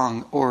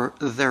wrong or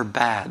they're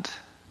bad?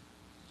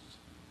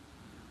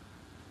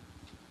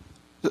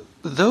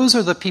 Those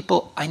are the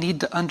people I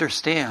need to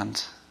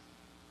understand.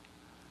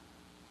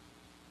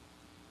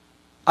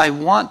 I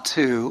want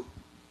to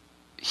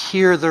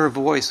hear their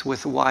voice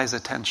with wise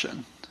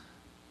attention.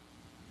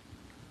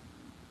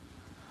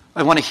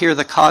 I want to hear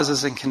the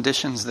causes and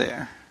conditions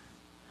there.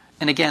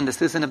 And again,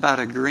 this isn't about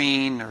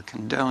agreeing or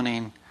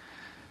condoning.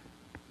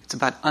 It's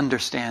about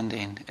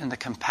understanding and the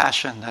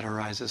compassion that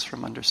arises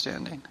from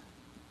understanding.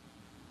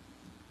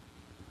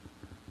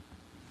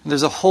 And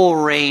there's a whole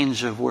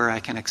range of where I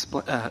can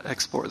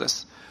explore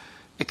this.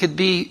 It could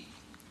be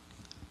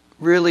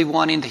really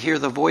wanting to hear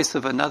the voice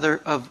of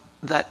another, of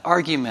that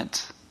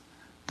argument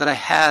that I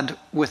had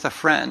with a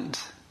friend.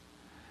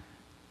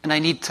 And I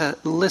need to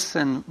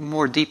listen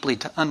more deeply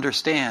to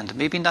understand.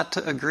 Maybe not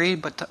to agree,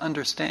 but to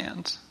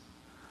understand.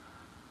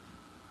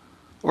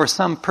 or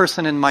some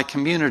person in my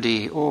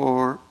community,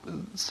 or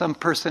some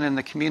person in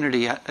the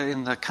community,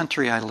 in the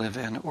country I live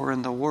in, or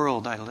in the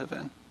world I live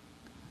in.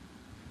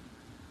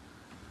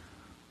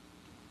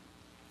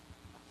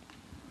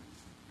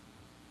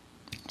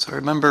 So I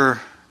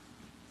remember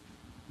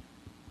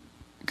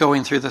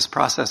going through this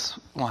process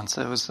once.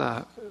 It was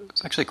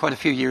actually quite a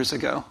few years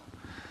ago.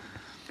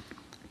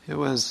 It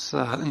was,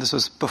 and this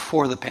was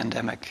before the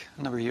pandemic,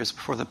 a number of years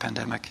before the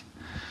pandemic.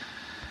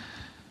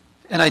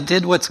 And I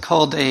did what's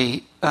called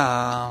a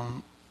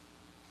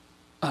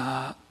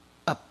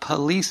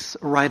police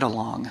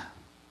ride-along,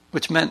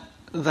 which meant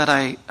that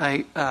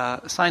I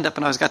signed up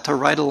and I got to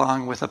ride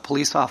along with a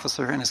police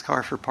officer in his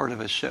car for part of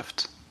his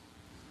shift.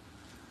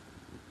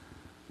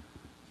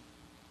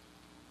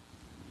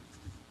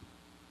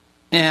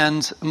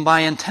 And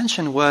my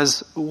intention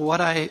was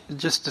what I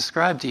just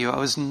described to you. I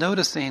was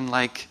noticing,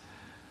 like,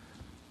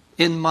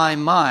 in my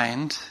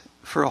mind,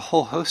 for a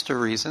whole host of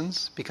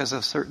reasons, because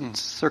of certain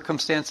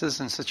circumstances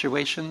and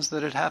situations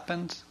that had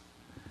happened,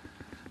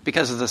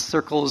 because of the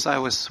circles I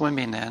was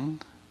swimming in,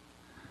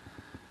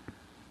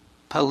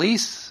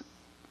 police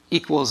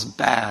equals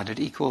bad, it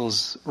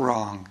equals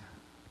wrong.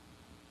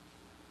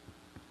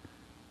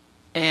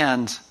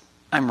 And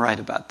I'm right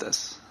about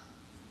this.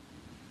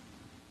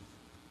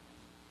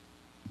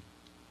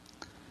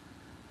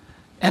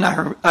 And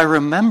I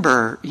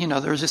remember,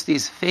 there was just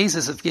these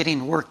phases of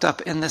getting worked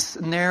up, and this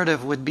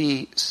narrative would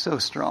be so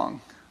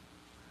strong.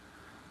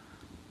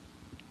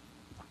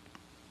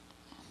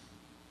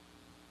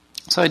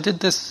 So I did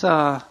this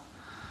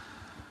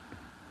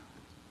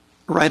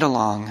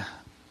ride-along.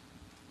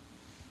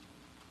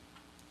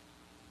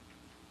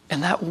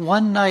 And that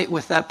one night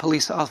with that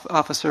police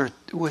officer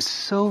was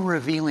so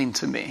revealing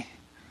to me.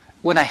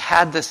 When I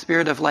had the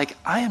spirit of, like,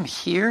 I am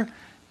here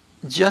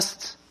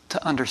just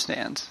to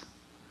understand.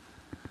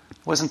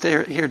 Wasn't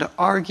here to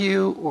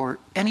argue or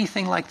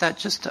anything like that,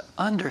 just to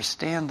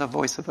understand the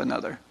voice of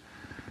another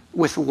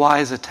with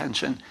wise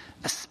attention,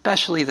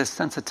 especially the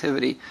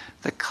sensitivity,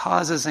 the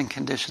causes and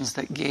conditions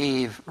that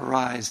gave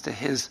rise to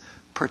his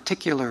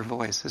particular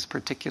voice, his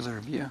particular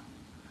view.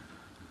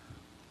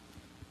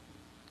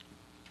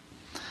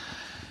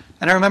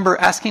 And I remember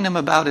asking him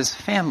about his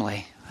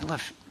family. I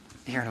love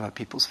hearing about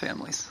people's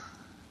families.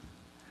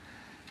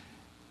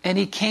 And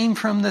he came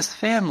from this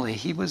family.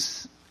 He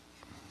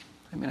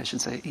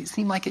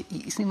seemed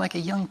like a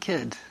young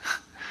kid,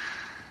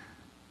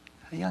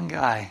 a young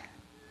guy.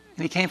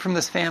 And he came from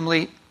this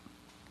family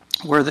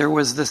where there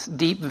was this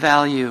deep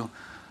value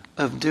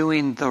of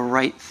doing the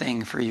right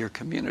thing for your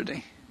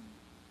community.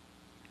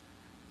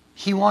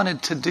 He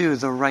wanted to do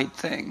the right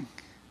thing.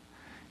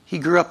 He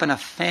grew up in a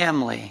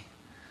family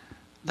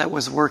that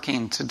was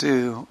working to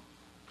do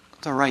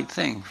the right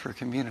thing for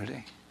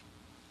community.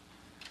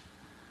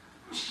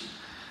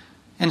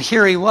 And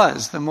here he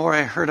was. The more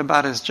I heard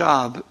about his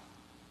job,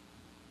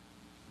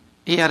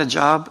 he had a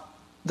job.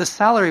 The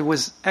salary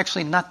was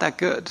actually not that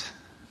good.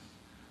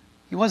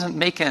 He wasn't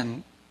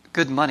making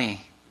good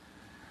money.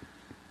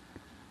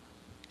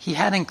 He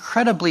had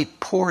incredibly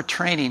poor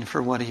training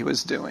for what he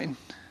was doing.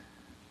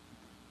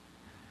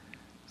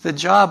 The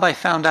job, I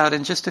found out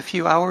in just a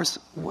few hours,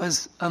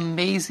 was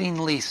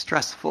amazingly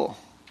stressful.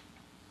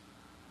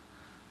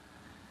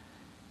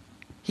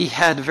 He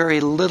had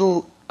very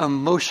little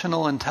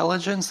emotional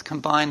intelligence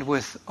combined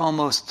with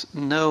almost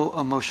no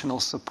emotional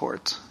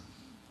support.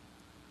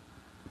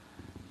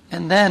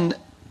 And then,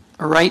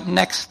 right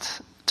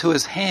next to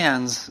his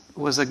hands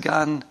was a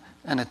gun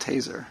and a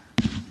taser.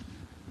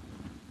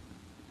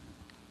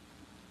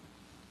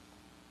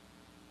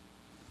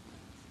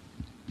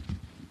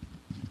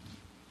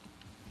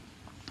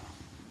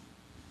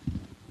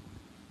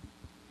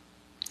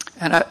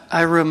 And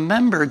I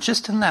remember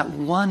just in that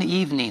one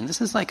evening,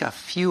 this is like a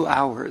few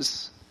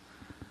hours.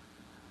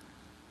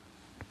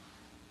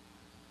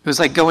 It was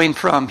like going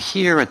from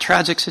here, a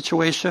tragic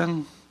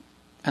situation,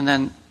 and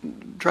then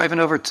driving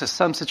over to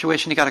some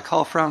situation you got a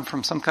call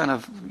from some kind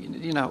of,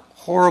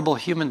 horrible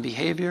human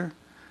behavior.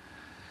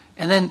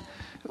 And then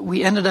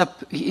we ended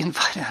up, I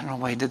don't know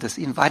why he did this,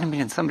 he invited me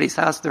in somebody's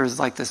house. There was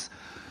like this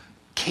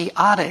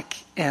chaotic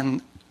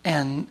and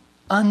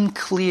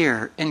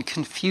unclear and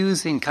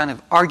confusing kind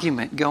of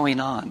argument going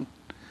on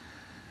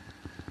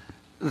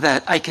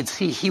that I could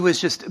see he was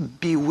just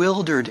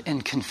bewildered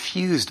and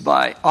confused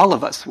by. All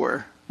of us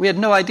were. We had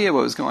no idea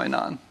what was going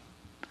on.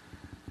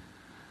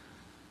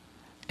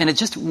 And it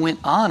just went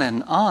on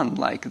and on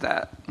like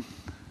that.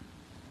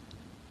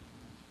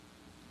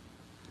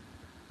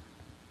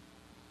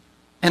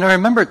 And I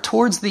remember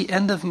towards the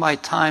end of my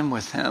time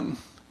with him,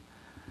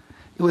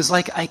 it was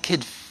like I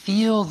could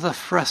feel the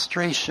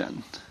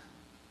frustration.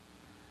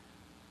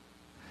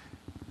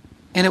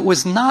 And it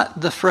was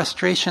not the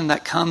frustration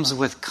that comes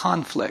with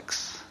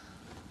conflicts,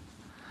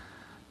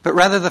 but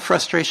rather the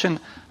frustration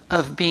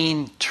of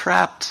being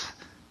trapped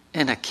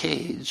in a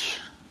cage.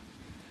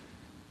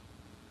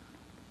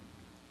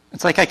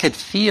 It's like I could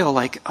feel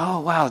like, oh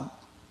wow,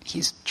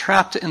 he's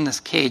trapped in this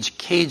cage,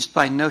 caged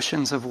by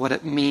notions of what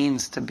it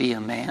means to be a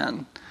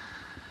man,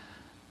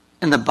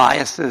 and the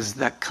biases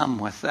that come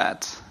with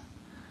that.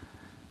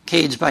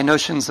 caged by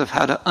notions of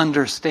how to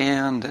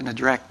understand and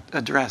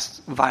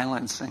address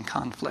violence and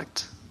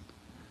conflict.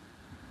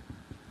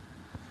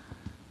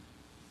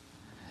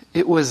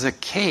 It was a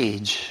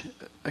cage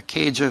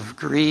of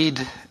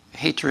greed,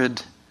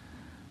 hatred,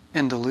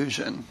 and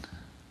delusion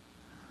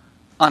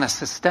on a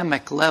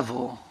systemic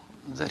level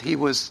that he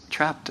was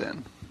trapped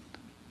in.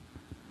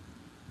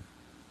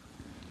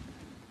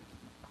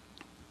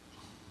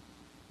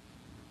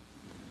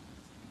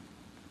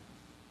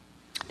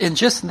 And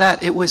just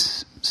that, it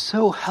was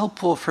so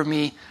helpful for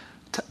me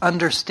to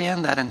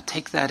understand that and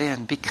take that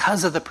in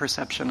because of the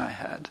perception I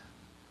had.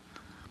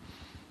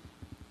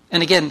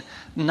 And again,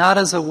 not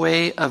as a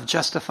way of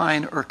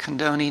justifying or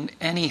condoning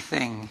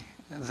anything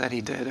that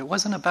he did. It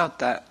wasn't about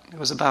that. It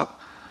was about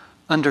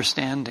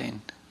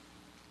understanding.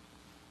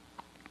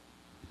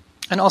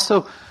 And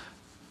also,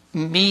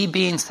 me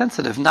being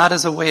sensitive, not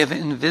as a way of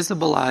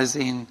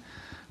invisibilizing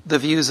the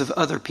views of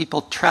other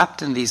people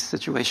trapped in these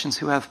situations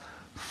who have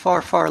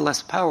far, far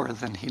less power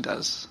than he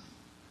does.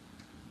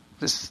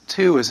 This,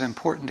 too, is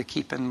important to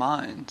keep in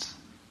mind.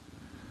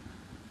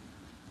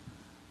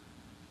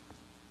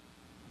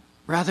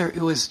 Rather,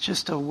 it was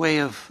just a way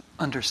of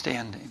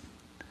understanding.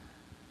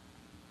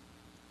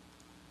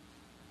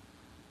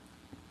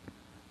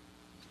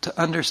 To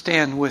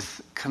understand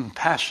with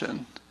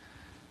compassion.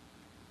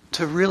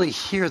 To really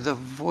hear the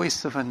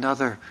voice of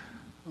another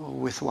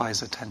with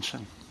wise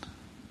attention.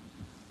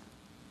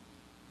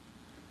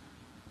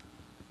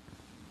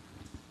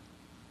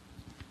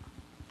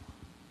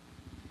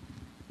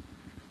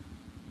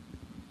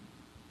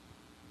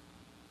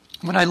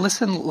 When I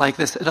listen like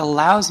this, it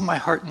allows my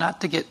heart not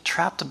to get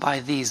trapped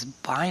by these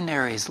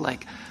binaries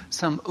like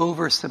some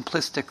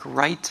oversimplistic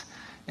right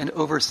and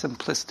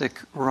oversimplistic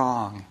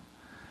wrong.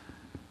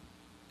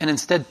 And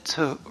instead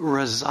to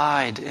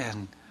reside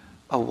in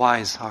a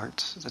wise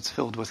heart that's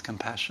filled with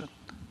compassion.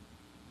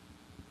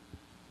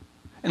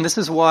 And this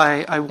is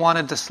why I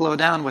wanted to slow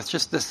down with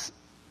just this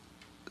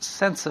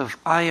sense of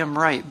I am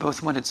right,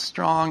 both when it's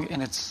strong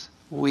and it's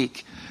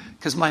weak.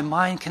 Because my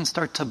mind can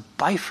start to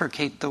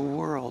bifurcate the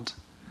world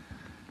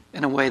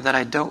in a way that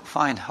I don't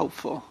find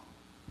helpful.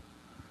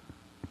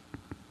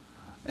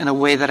 In a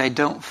way that I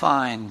don't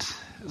find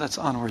that's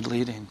onward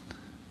leading.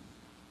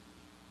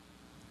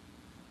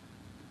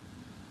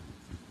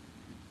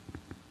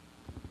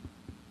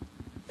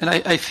 And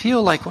I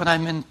feel like when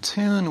I'm in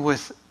tune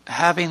with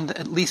having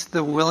at least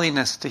the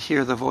willingness to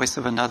hear the voice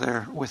of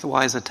another with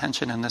wise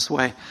attention in this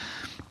way,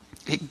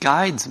 it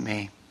guides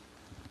me.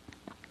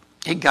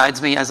 It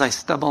guides me as I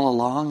stumble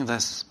along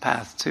this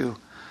path to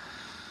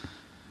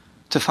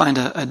find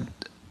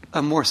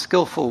a more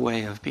skillful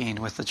way of being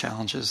with the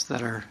challenges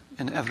that are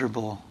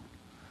inevitable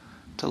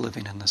to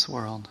living in this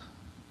world.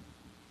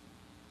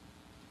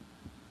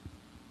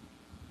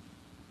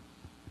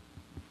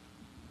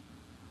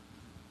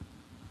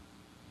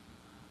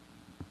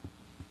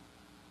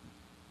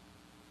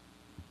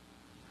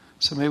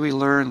 So may we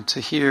learn to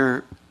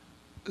hear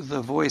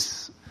the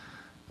voice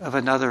of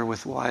another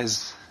with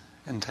wise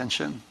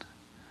intention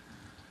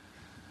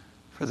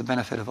for the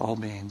benefit of all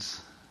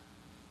beings.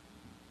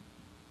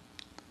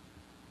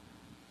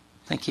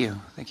 Thank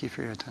you. Thank you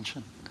for your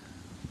attention.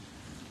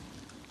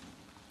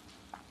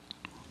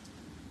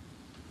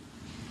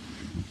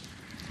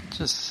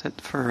 Just sit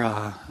for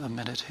a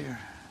minute here.